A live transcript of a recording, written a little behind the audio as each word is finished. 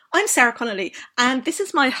I'm Sarah Connolly, and this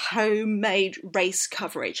is my homemade race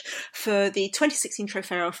coverage for the 2016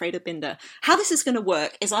 Trofeo Alfredo Binda. How this is going to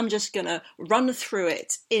work is I'm just going to run through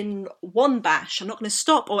it in one bash. I'm not going to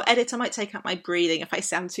stop or edit. I might take out my breathing if I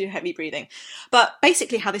sound too heavy breathing. But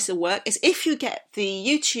basically how this will work is if you get the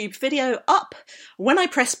YouTube video up, when I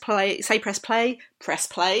press play, press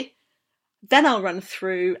play, then I'll run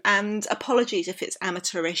through, and apologies if it's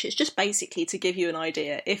amateurish, it's just basically to give you an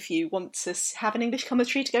idea if you want to have an English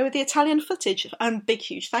commentary to go with the Italian footage. And big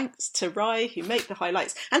huge thanks to Rai, who make the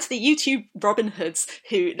highlights, and to the YouTube Robin Hoods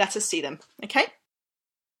who let us see them. Okay?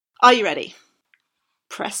 Are you ready?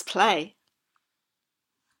 Press play.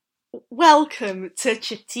 Welcome to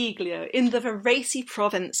Cettiglio in the Varese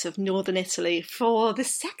province of northern Italy for the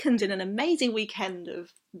second in an amazing weekend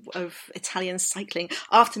of Italian cycling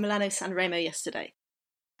after Milano Sanremo yesterday.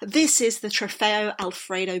 This is the Trofeo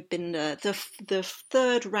Alfredo Binda, the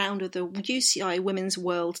third round of the UCI Women's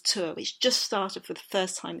World Tour, which just started for the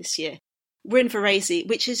first time this year. We're in Varese,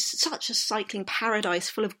 which is such a cycling paradise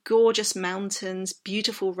full of gorgeous mountains,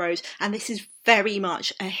 beautiful roads, and this is very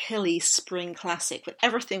much a hilly spring classic with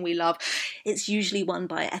everything we love. It's usually won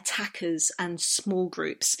by attackers and small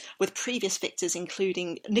groups, with previous victors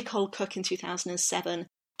including Nicole Cook in 2007,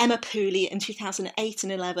 Emma Pooley in 2008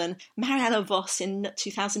 and 11, Marianne Vos in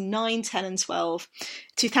 2009, 10 and 12,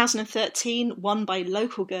 2013 won by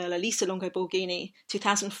local girl Elisa Longo Borghini,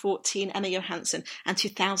 2014 Emma Johansson, and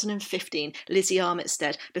 2015 Lizzie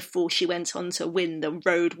Armitstead before she went on to win the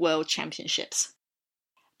Road World Championships.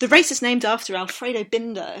 The race is named after Alfredo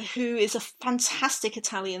Binda, who is a fantastic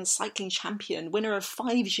Italian cycling champion, winner of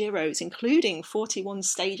 5 Giros, including 41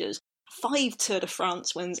 stages, 5 Tour de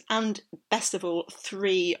France wins, and best of all,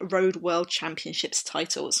 3 Road World Championships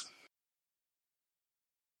titles.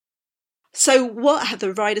 So what have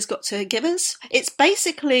the riders got to give us? It's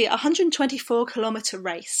basically a 124-kilometre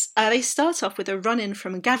race. They start off with a run-in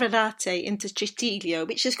from Gaverate into Cettiglio,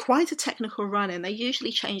 which is quite a technical run-in. They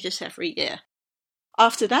usually change this every year.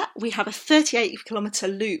 After that, we have a 38-kilometre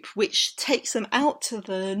loop, which takes them out to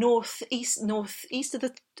the northeast of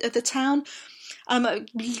the town,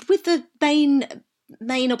 with the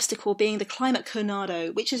main obstacle being the climb at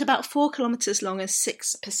Cornado, which is about 4 kilometres long and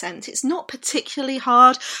 6%. It's not particularly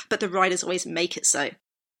hard, but the riders always make it so.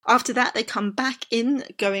 After that, they come back in,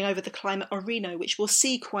 going over the climb at Orino, which we'll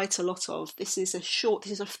see quite a lot of. This is a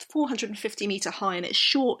 450-metre high, and it's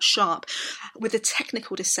short, sharp, with a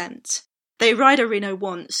technical descent. They ride Orino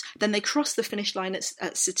once, then they cross the finish line at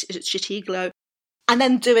Cettiglio, and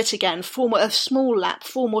then do it again, a small lap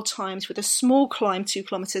 4 more times with a small climb 2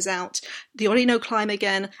 kilometres out, the Orino climb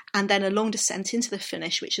again, and then a long descent into the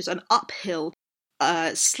finish, which is an uphill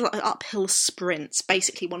sprint,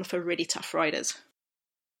 basically one for really tough riders.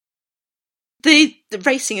 The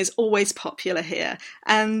racing is always popular here,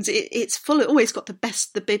 and it's always got the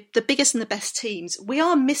biggest and the best teams. We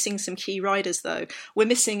are missing some key riders though. We're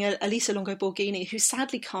missing Elisa Longo Borghini, who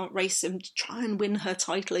sadly can't race and try and win her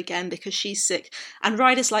title again because she's sick, and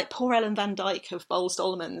riders like poor Ellen van Dijk of Boels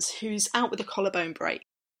Dolmans, who's out with a collarbone break.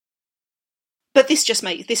 But this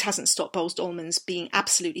hasn't stopped Boels Dolmans being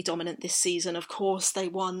absolutely dominant this season. Of course, they've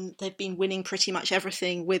been winning pretty much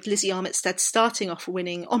everything, with Lizzie Armitstead starting off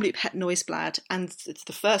winning Omloop Het Nieuwsblad and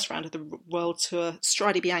the first round of the World Tour,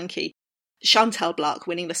 Strade Bianche, Chantal Blaak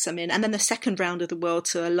winning the Samin, and then the second round of the World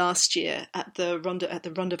Tour last year at the Ronde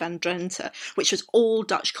van Drenthe, which was all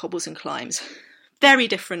Dutch cobbles and climbs. Very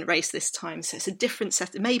different race this time, so it's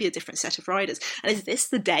maybe a different set of riders. And is this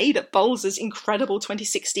the day that Boels' incredible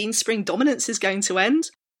 2016 spring dominance is going to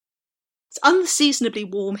end? It's unseasonably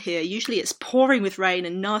warm here. Usually it's pouring with rain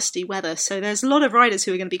and nasty weather, so there's a lot of riders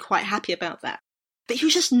who are going to be quite happy about that. But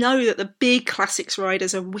you just know that the big classics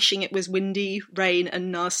riders are wishing it was windy, rain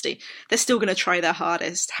and nasty. They're still going to try their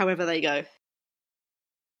hardest, however they go.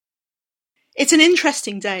 It's an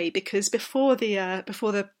interesting day because before the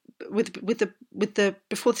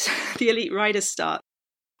elite riders start,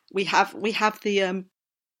 we have the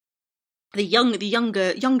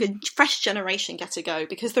younger fresh generation get to go,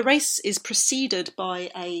 because the race is preceded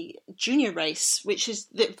by a junior race, which was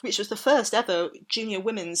the first ever junior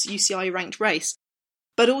women's UCI ranked race.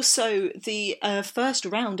 But also the first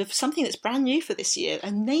round of something that's brand new for this year,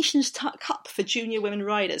 a Nations Cup for junior women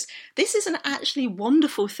riders. This is an actually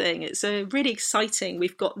wonderful thing. It's really exciting.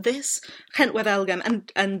 We've got this, Gent-Wevelgem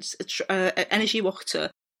and Energiewachter.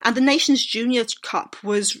 And the Nations Junior Cup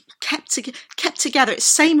was kept together. It's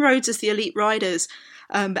same roads as the elite riders.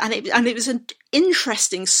 And it was an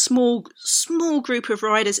interesting small group of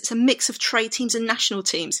riders. It's a mix of trade teams and national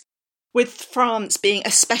teams, with France being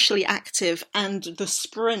especially active, and the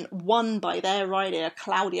sprint won by their rider,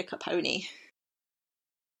 Claudia Caponi.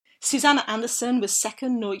 Susanna Anderson was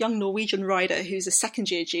second, young Norwegian rider who's a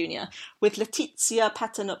second-year junior, with Letizia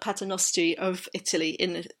Paternoster of Italy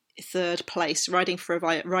in third place, riding for a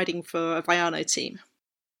Viano team.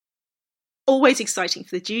 Always exciting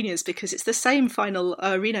for the juniors because it's the same final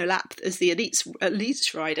Reno lap as the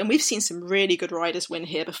elites ride, and we've seen some really good riders win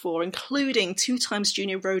here before, including 2 times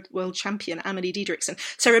junior road world champion Amelie Diedrichsen.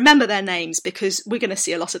 So remember their names because we're going to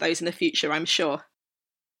see a lot of those in the future, I'm sure.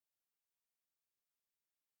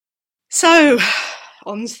 So,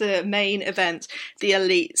 on to the main event, the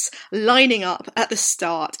elites, lining up at the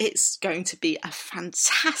start. It's going to be a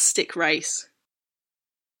fantastic race.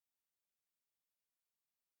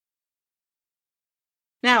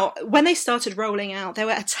 Now, when they started rolling out, there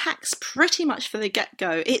were attacks pretty much from the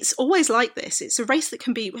get-go. It's always like this. It's a race that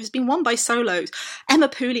has been won by solos. Emma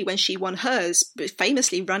Pooley, when she won hers,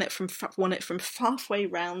 famously won it from halfway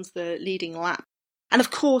round the leading lap. And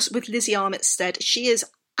of course, with Lizzie Armitstead, she is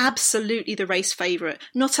absolutely the race favourite.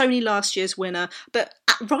 Not only last year's winner, but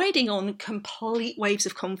riding on complete waves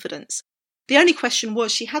of confidence. The only question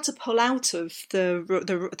was she had to pull out of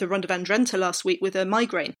the Ronde van Drenthe last week with a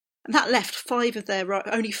migraine. And that left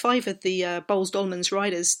only five of the Boels-Dolmans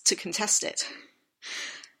riders to contest it.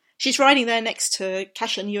 She's riding there next to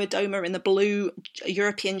Kasia Niewiadoma in the blue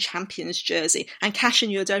European Champions jersey. And Kasia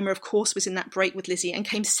Niewiadoma, of course, was in that break with Lizzie and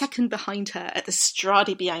came second behind her at the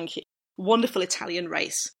Strade Bianche. Wonderful Italian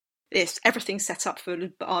race. Everything set up for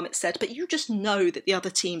Armitstead, but you just know that the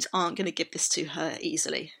other teams aren't going to give this to her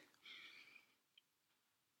easily.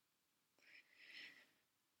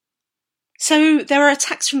 So there are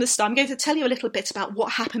attacks from the start. I'm going to tell you a little bit about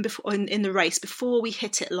what happened in the race before we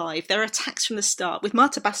hit it live. There are attacks from the start, with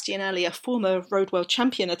Marta Bastianelli, a former road world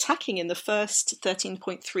champion, attacking in the first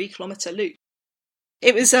 13.3 kilometre loop.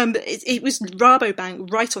 It was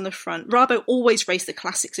Rabobank right on the front. Rabo always raced the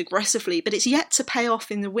classics aggressively, but it's yet to pay off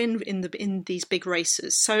in the win in these big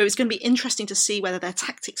races. So it's going to be interesting to see whether their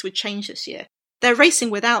tactics would change this year. They're racing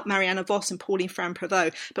without Marianne Vos and Pauline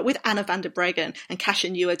Ferrand-Prévot, but with Anna van der Breggen and Kasia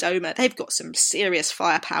Niewiadoma, they've got some serious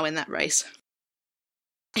firepower in that race.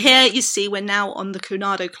 Here you see we're now on the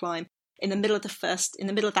Cunardo climb in the middle of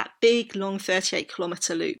that big, long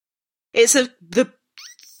 38-kilometre loop.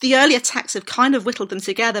 The early attacks have kind of whittled them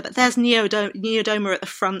together, but there's Niewiadoma at the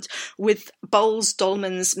front with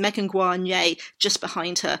Boels-Dolmans, Megan Guarnier just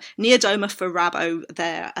behind her. Niewiadoma for Rabo,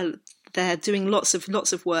 they're doing lots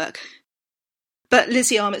of work. But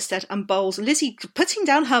Lizzie Armitstead and Boels, Lizzie putting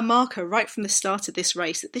down her marker right from the start of this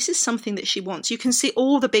race, that this is something that she wants. You can see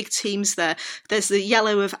all the big teams there. There's the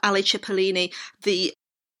yellow of Ali Cipollini, the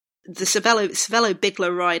Cervelo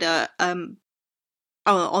Bigler rider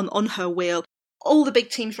on her wheel. All the big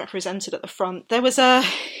teams represented at the front. There was a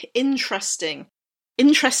interesting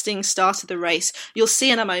start of the race. You'll see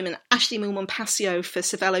in a moment, Ashley Moolman-Pasio for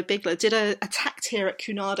Cervelo Bigler did a attack here at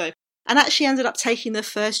Cunardo and actually ended up taking the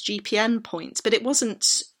first GPN point, but it wasn't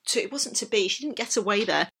to be. She didn't get away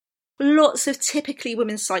there. Lots of typically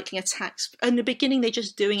women's cycling attacks. In the beginning, they're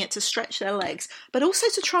just doing it to stretch their legs, but also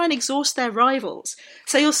to try and exhaust their rivals.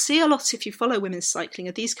 So you'll see a lot, if you follow women's cycling,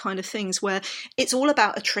 of these kind of things where it's all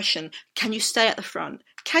about attrition. Can you stay at the front?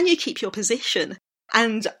 Can you keep your position?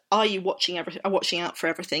 And are you watching out for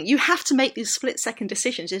everything? You have to make these split-second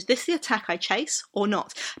decisions. Is this the attack I chase or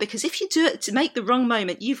not? Because if you do it to make the wrong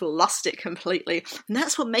moment, you've lost it completely. And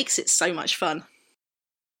that's what makes it so much fun.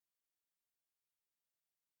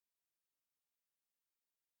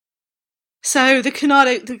 So the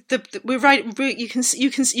Cunardo, we're right. You can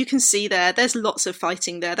see there. There's lots of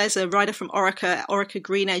fighting there. There's a rider from Orica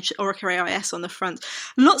Green Edge, Orica AIS on the front.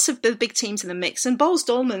 Lots of the big teams in the mix, and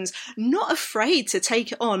Boels-Dolmans not afraid to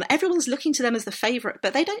take it on. Everyone's looking to them as the favourite,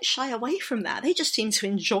 but they don't shy away from that. They just seem to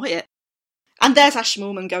enjoy it. And there's Ash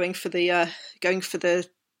Moolman going for the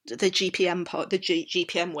GPM part, the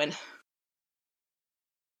GPM win.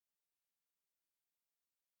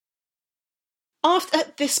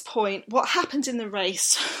 At this point, what happened in the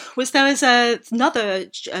race was there was another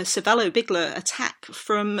Cervelo Bigler attack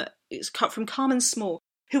from Carmen Small,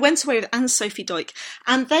 who went away with Anne-Sophie Duik,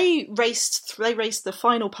 and they raced the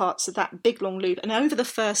final parts of that big long loop, and over the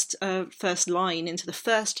first line into the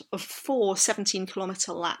first of 4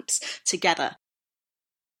 17-kilometre laps together.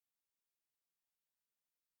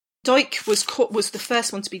 Duik was the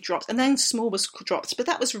first one to be dropped, and then Small was dropped. But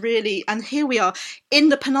that was really, and here we are in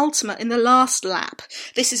the last lap.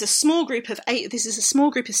 This is a small group of 8. This is a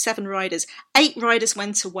small group of 7 riders. 8 riders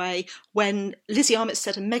went away when Lizzie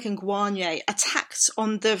Armitstead and Megan Guarnier attacked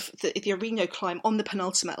on the Areno climb on the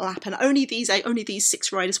penultimate lap, and only these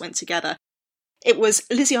 6 riders went together. It was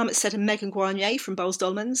Lizzie Armitstead and Megan Guarnier from Bowles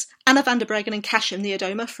Dolmans, Anna van der Breggen and Kasia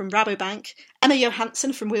Niewiadoma from Rabobank, Emma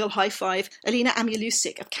Johansson from Wheel High Five, Alina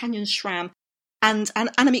Amialusik of Canyon SRAM, and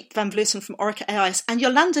Annemiek van Vleuten from Orica AIS, and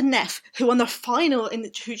Jolanda Neff, who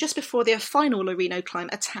who just before their final Loreno climb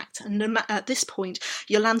attacked. And at this point,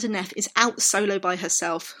 Jolanda Neff is out solo by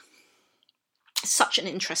herself. Such an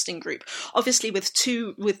interesting group. Obviously, with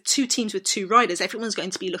two teams with two riders, everyone's going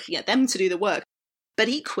to be looking at them to do the work. But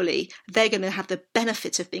equally, they're going to have the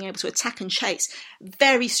benefit of being able to attack and chase.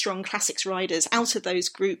 Very strong classics riders out of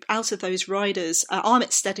those riders.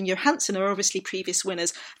 Armitstead and Johansson are obviously previous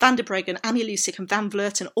winners. Van der Breggen, Amialusik and Van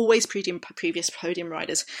Vleuten, always previous podium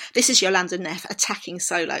riders. This is Jolanda Neff attacking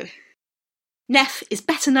solo. Neff is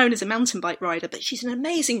better known as a mountain bike rider, but she's an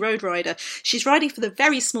amazing road rider. She's riding for the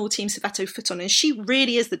very small team Servato Futon, and she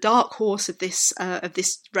really is the dark horse of this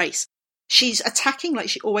race. She's attacking like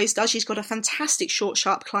she always does. She's got a fantastic short,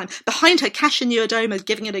 sharp climb. Behind her, Kasia Niewiadoma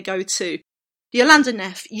giving it a go too. Jolanda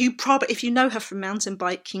Neff, if you know her from mountain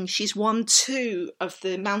biking, she's won 2 of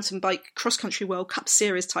the mountain bike cross-country World Cup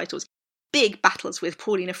series titles. Big battles with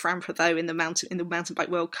Paulina Franpreux though in the mountain bike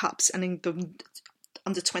World Cups and in the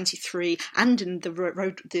under 23 and in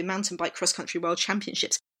the mountain bike cross-country World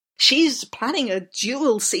Championships. She's planning a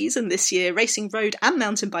dual season this year, racing road and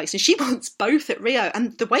mountain bikes, and she wants both at Rio.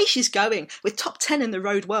 And the way she's going, with top 10 in the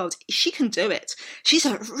road world, she can do it. She's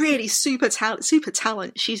a really super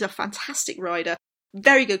talent. She's a fantastic rider,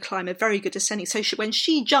 very good climber, very good descending. So when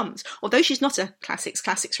she jumps, although she's not a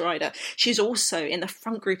classics rider, she's also in the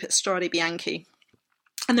front group at Strade Bianche.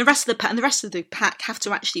 And the rest of the pack have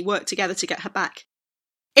to actually work together to get her back.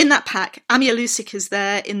 In that pack, Amialusik is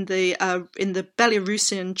there in the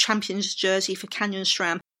Belarusian champions jersey for Canyon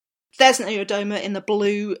SRAM. There's Niewiadoma in the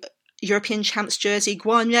blue European champs jersey,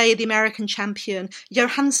 Guarnier the American champion,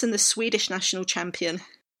 Johansson the Swedish national champion,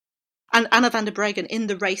 and Anna van der Breggen in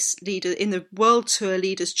the World Tour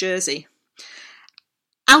leaders jersey.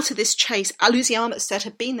 Out of this chase, Lizzie Armitstead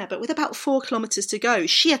had been there, but with about 4 kilometres to go,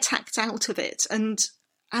 she attacked out of it and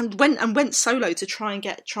went solo to try and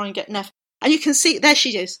get Neff. And you can see, there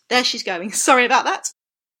she is. There she's going. Sorry about that.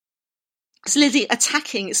 It's Lizzie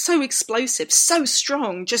attacking. It's so explosive, so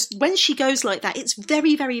strong. Just when she goes like that, it's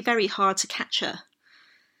very, very, very hard to catch her.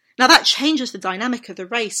 Now that changes the dynamic of the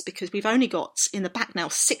race because we've only got in the back now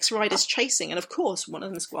 6 riders chasing. And of course, one of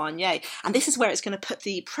them is Guarnier. And this is where it's going to put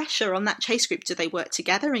the pressure on that chase group. Do they work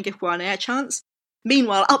together and give Guarnier a chance?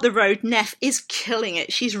 Meanwhile, up the road, Neff is killing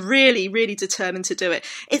it. She's really, really determined to do it.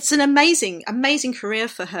 It's an amazing, amazing career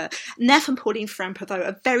for her. Neff and Pauline Franpreux, though,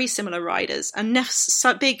 are very similar riders. And Neff's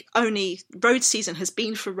big only road season has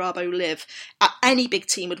been for Rabo Liv. Any big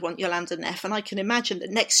team would want Jolanda Neff. And I can imagine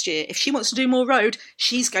that next year, if she wants to do more road,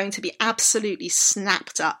 she's going to be absolutely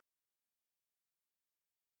snapped up.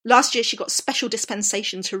 Last year, she got special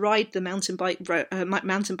dispensation to ride the mountain bike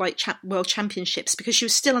World Championships because she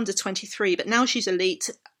was still under 23, but now she's elite.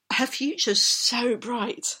 Her future's so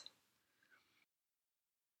bright.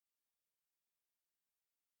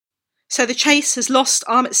 So the chase has lost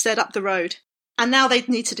Armitstead up the road. And now they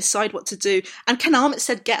need to decide what to do. And can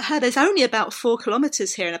Armitstead get her? There's only about 4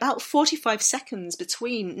 kilometres here and about 45 seconds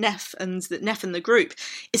between Neff and the group.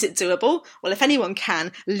 Is it doable? Well, if anyone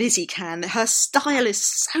can, Lizzie can. Her style is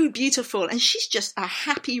so beautiful and she's just a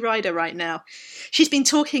happy rider right now. She's been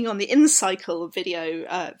talking on the InCycle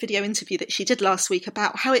video interview that she did last week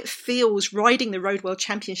about how it feels riding the Road World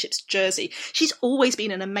Championships jersey. She's always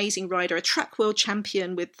been an amazing rider, a track world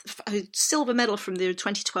champion with a silver medal from the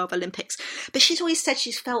 2012 Olympics. But she's always said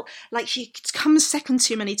she's felt like she comes second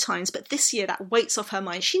too many times, but this year that weight's off her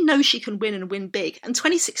mind. She knows she can win and win big, and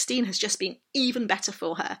 2016 has just been even better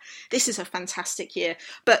for her. This is a fantastic year.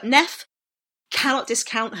 But Neff, cannot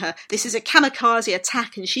discount her. This is a kamikaze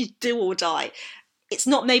attack, and she's do or die. It's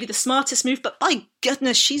not maybe the smartest move, but by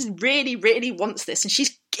goodness, she's really, really wants this, and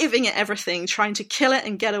she's giving it everything, trying to kill it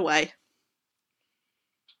and get away.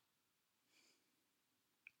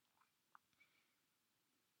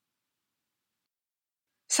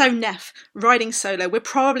 So Neff, riding solo, we're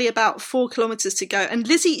probably about 4 kilometres to go. And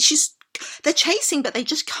Lizzie, they're chasing, but they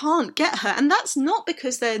just can't get her. And that's not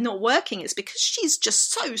because they're not working. It's because she's just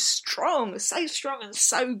so strong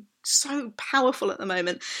and so powerful at the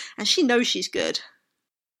moment. And she knows she's good.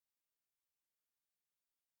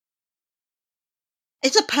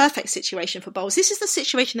 It's a perfect situation for Bowles. This is the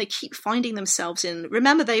situation they keep finding themselves in.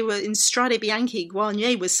 Remember, they were in Strade Bianche.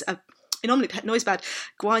 Guarnier was Omlipet Noisebad,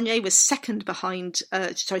 Guarnier was second behind,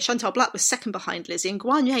 Chantal Black was second behind Lizzie, and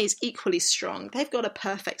Guarnier is equally strong. They've got a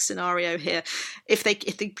perfect scenario here. If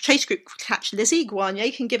the chase group catch Lizzie,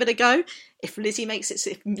 Guarnier can give it a go. If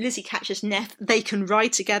Lizzie catches Neff, they can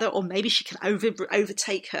ride together, or maybe she can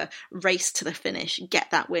overtake her, race to the finish,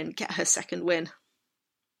 get that win, get her second win.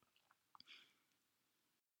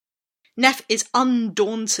 Neff is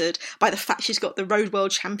undaunted by the fact she's got the road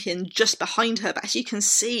world champion just behind her, but as you can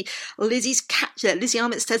see, Lizzie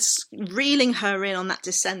Armitstead's reeling her in on that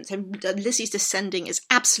descent, and Lizzie's descending is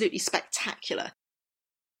absolutely spectacular.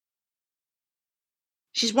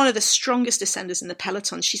 She's one of the strongest descenders in the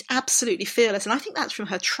peloton. She's absolutely fearless, and I think that's from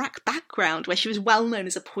her track background, where she was well known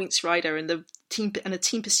as a points rider and a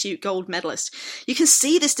team pursuit gold medalist. You can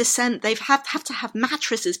see this descent. They've have to have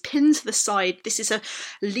mattresses pinned to the side. This is a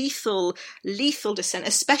lethal descent,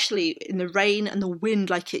 especially in the rain and the wind,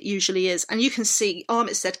 like it usually is. And you can see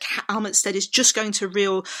Armitstead is just going to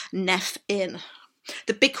reel Neff in.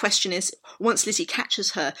 The big question is, once Lizzie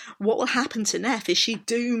catches her, what will happen to Neff? Is she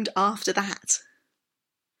doomed after that?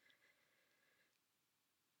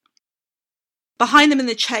 Behind them in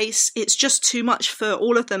the chase, it's just too much for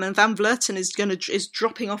all of them, and Van Vleuten is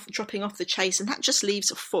dropping off the chase, and that just leaves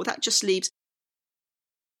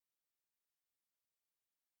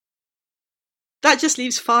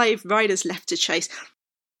 5 riders left to chase.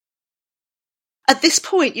 At this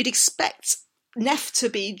point, you'd expect Neff to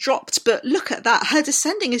be dropped, but look at that. Her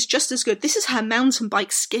descending is just as good. This is her mountain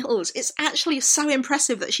bike skills. It's actually so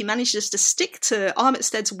impressive that she manages to stick to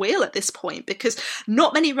Armitstead's wheel at this point, because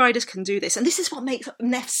not many riders can do this. And this is what makes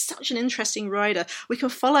Neff such an interesting rider. We can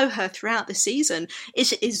follow her throughout the season.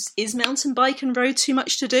 Is mountain bike and road too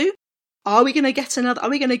much to do? Are we going to get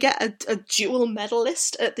a dual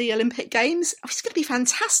medalist at the Olympic Games? It's going to be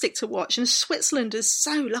fantastic to watch. And Switzerland is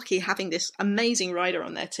so lucky having this amazing rider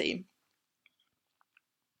on their team.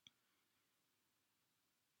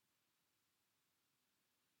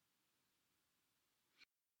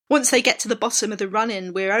 Once they get to the bottom of the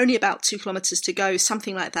run-in, we're only about 2 kilometres to go,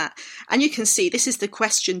 something like that. And you can see, this is the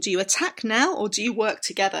question, do you attack now or do you work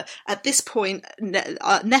together? At this point,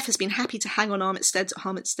 Neff has been happy to hang on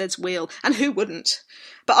Armitstead's wheel, and who wouldn't?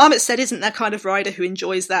 But Armitstead isn't that kind of rider who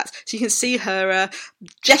enjoys that. So you can see her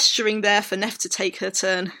gesturing there for Neff to take her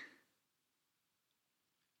turn.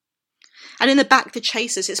 And in the back, the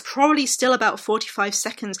chasers, it's probably still about 45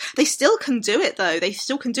 seconds. They still can do it, though.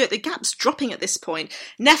 The gap's dropping at this point.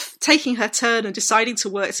 Neff taking her turn and deciding to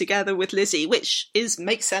work together with Lizzie, which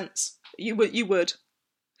makes sense. You would.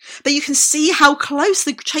 But you can see how close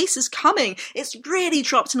the chase is coming. It's really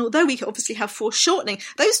dropped, and although we obviously have foreshortening,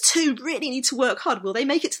 those two really need to work hard. Will they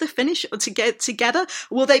make it to the finish or to get together?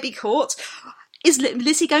 Will they be caught? Is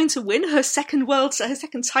Lizzie going to win her second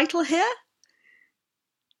title here?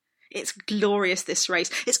 It's glorious, this race.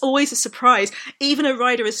 It's always a surprise. Even a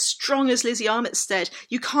rider as strong as Lizzie Armitstead,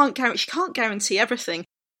 she can't guarantee everything.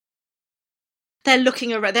 They're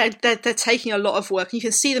looking around, they're taking a lot of work, and you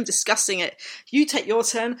can see them discussing it. You take your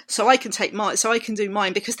turn, so I can do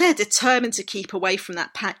mine, because they're determined to keep away from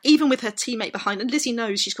that pack, even with her teammate behind. And Lizzie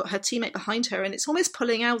knows she's got her teammate behind her, and it's almost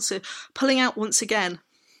pulling out once again.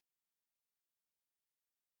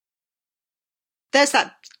 There's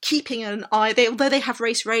that keeping an eye. Although they have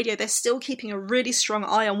race radio, they're still keeping a really strong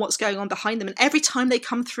eye on what's going on behind them. And every time they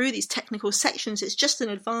come through these technical sections, it's just an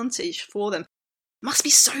advantage for them. It must be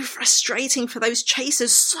so frustrating for those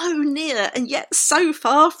chasers so near and yet so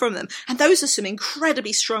far from them. And those are some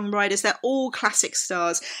incredibly strong riders. They're all classic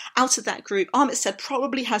stars. Out of that group, Armitstead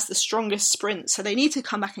probably has the strongest sprint, so they need to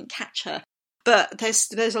come back and catch her. But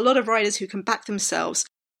there's a lot of riders who can back themselves.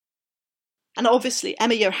 And obviously,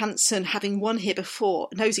 Emma Johansson, having won here before,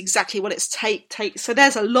 knows exactly what it's takes. So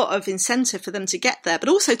there's a lot of incentive for them to get there, but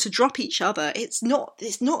also to drop each other. It's not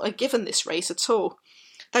a given, this race at all.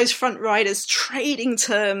 Those front riders trading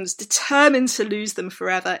terms, determined to lose them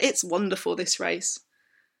forever. It's wonderful, this race.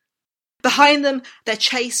 Behind them, their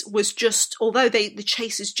chase was the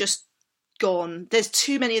chase is just gone. There's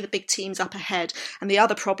too many of the big teams up ahead, and the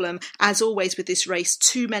other problem, as always with this race,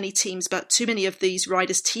 too many teams, but too many of these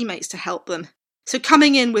riders' teammates to help them. So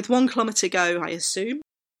coming in with 1 kilometre to go, I assume.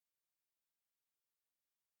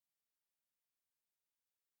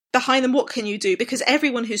 Behind them, what can you do? Because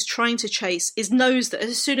everyone who's trying to chase knows that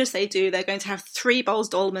as soon as they do, they're going to have 3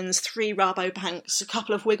 Boels-Dolmans, 3 Rabobanks, a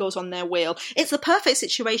couple of Wiggles on their wheel. It's the perfect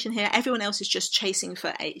situation here. Everyone else is just chasing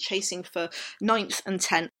for 9th and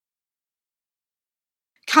 10th.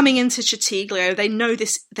 coming into Chitiglio, they know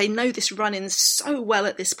this run-in so well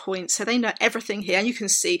at this point, so they know everything here. And you can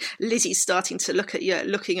see Lizzie's starting to look at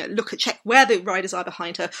check where the riders are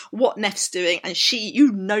behind her, what Neff's doing, and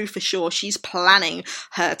for sure she's planning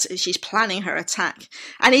her attack.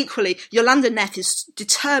 And equally, Jolanda Neff is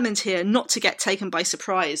determined here not to get taken by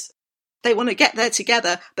surprise. They want to get there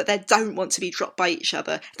together, but they don't want to be dropped by each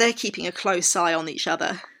other. They're keeping a close eye on each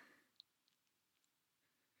other.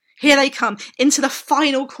 Here they come into the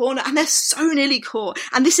final corner, and they're so nearly caught.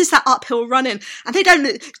 And this is that uphill run-in, and they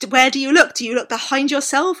don't. Where do you look? Do you look behind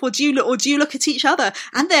yourself, or do you look at each other?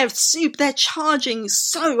 And they're charging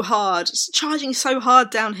so hard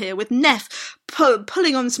down here with Neff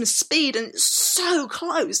pulling on some speed, and it's so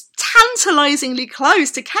close, tantalisingly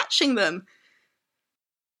close to catching them.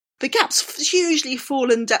 The gap's hugely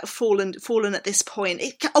fallen at this point.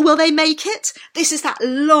 Will they make it? This is that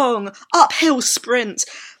long uphill sprint.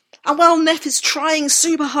 And while Neff is trying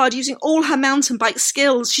super hard using all her mountain bike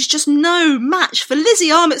skills, she's just no match for Lizzie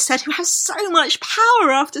Armitstead, who has so much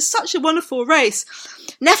power after such a wonderful race.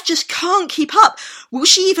 Neff just can't keep up. Will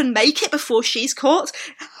she even make it before she's caught?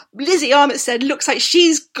 Lizzie Armitstead looks like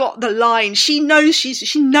she's got the line. She knows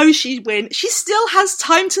she'd win. She still has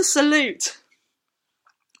time to salute.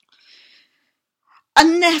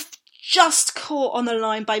 And Neff just caught on the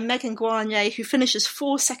line by Megan Guarnier, who finishes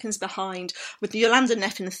 4 seconds behind, with Jolanda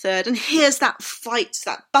Neff in third. And here's that fight,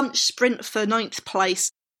 that bunch sprint for 9th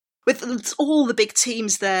place, with all the big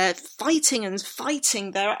teams there fighting and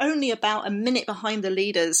fighting. They're only about a minute behind the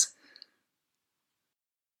leaders.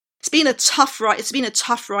 It's been a tough ride. It's been a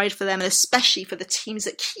tough ride for them, and especially for the teams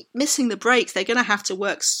that keep missing the breaks. They're going to have to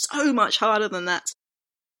work so much harder than that.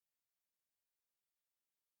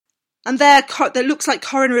 And there looks like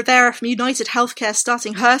Corinne Rivera from United Healthcare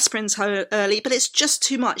starting her sprint early, but it's just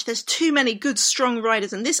too much. There's too many good, strong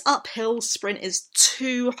riders, and this uphill sprint is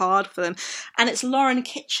too hard for them. And it's Lauren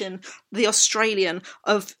Kitchen, the Australian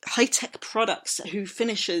of High Tech Products, who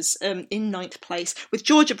finishes in 9th place, with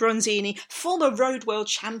Georgia Bronzini, former road world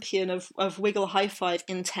champion of Wiggle High Five,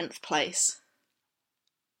 in 10th place.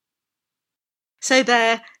 So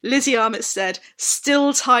there, Lizzie Armitstead,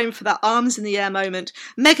 still time for that arms in the air moment.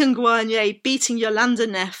 Megan Guarnier beating Jolanda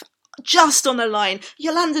Neff just on the line.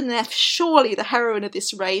 Jolanda Neff, surely the heroine of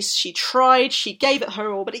this race. She tried, she gave it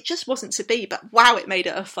her all, but it just wasn't to be. But wow, it made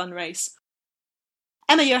it a fun race.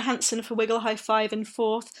 Emma Johansson for Wiggle High Five in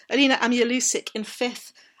 4th, Alina Amialusic in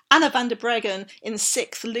 5th, Anna van der Breggen in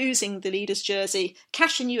 6th, losing the leader's jersey.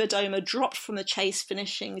 Kasia Nieuwedoma dropped from the chase,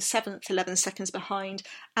 finishing 7th, 11 seconds behind.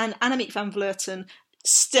 And Annemiek van Vleuten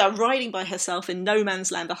still riding by herself in no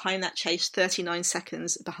man's land behind that chase, 39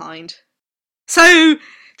 seconds behind. So,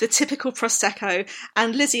 the typical Prosecco,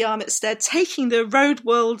 and Lizzie Armitstead taking the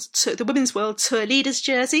Women's World Tour leader's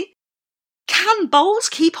jersey. Can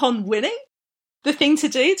Boels keep on winning? The thing to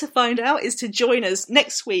do to find out is to join us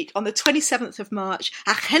next week on the 27th of March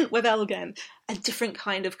at Gent-Wevelgem, a different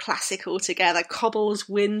kind of classic altogether. Cobbles,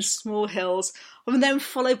 wind, small hills, and then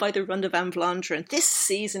followed by the Ronde van Vlaanderen. This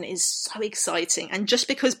season is so exciting, and just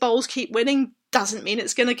because Boels keep winning doesn't mean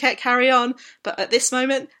it's going to carry on. But at this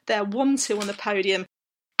moment, they're 1-2 on the podium,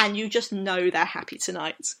 and you just know they're happy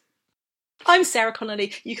tonight. I'm Sarah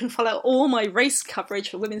Connolly. You can follow all my race coverage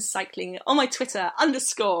for women's cycling on my Twitter,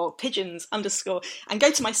 _pigeons_, and go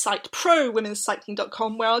to my site,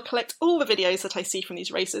 prowomenscycling.com, where I'll collect all the videos that I see from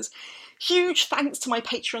these races. Huge thanks to my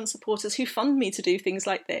Patreon supporters who fund me to do things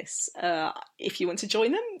like this. If you want to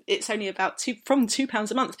join them, it's only about from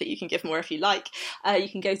 £2 a month, but you can give more if you like. You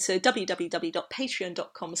can go to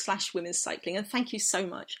www.patreon.com/womenscycling, and thank you so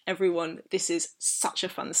much, everyone. This is such a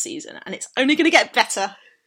fun season, and it's only going to get better.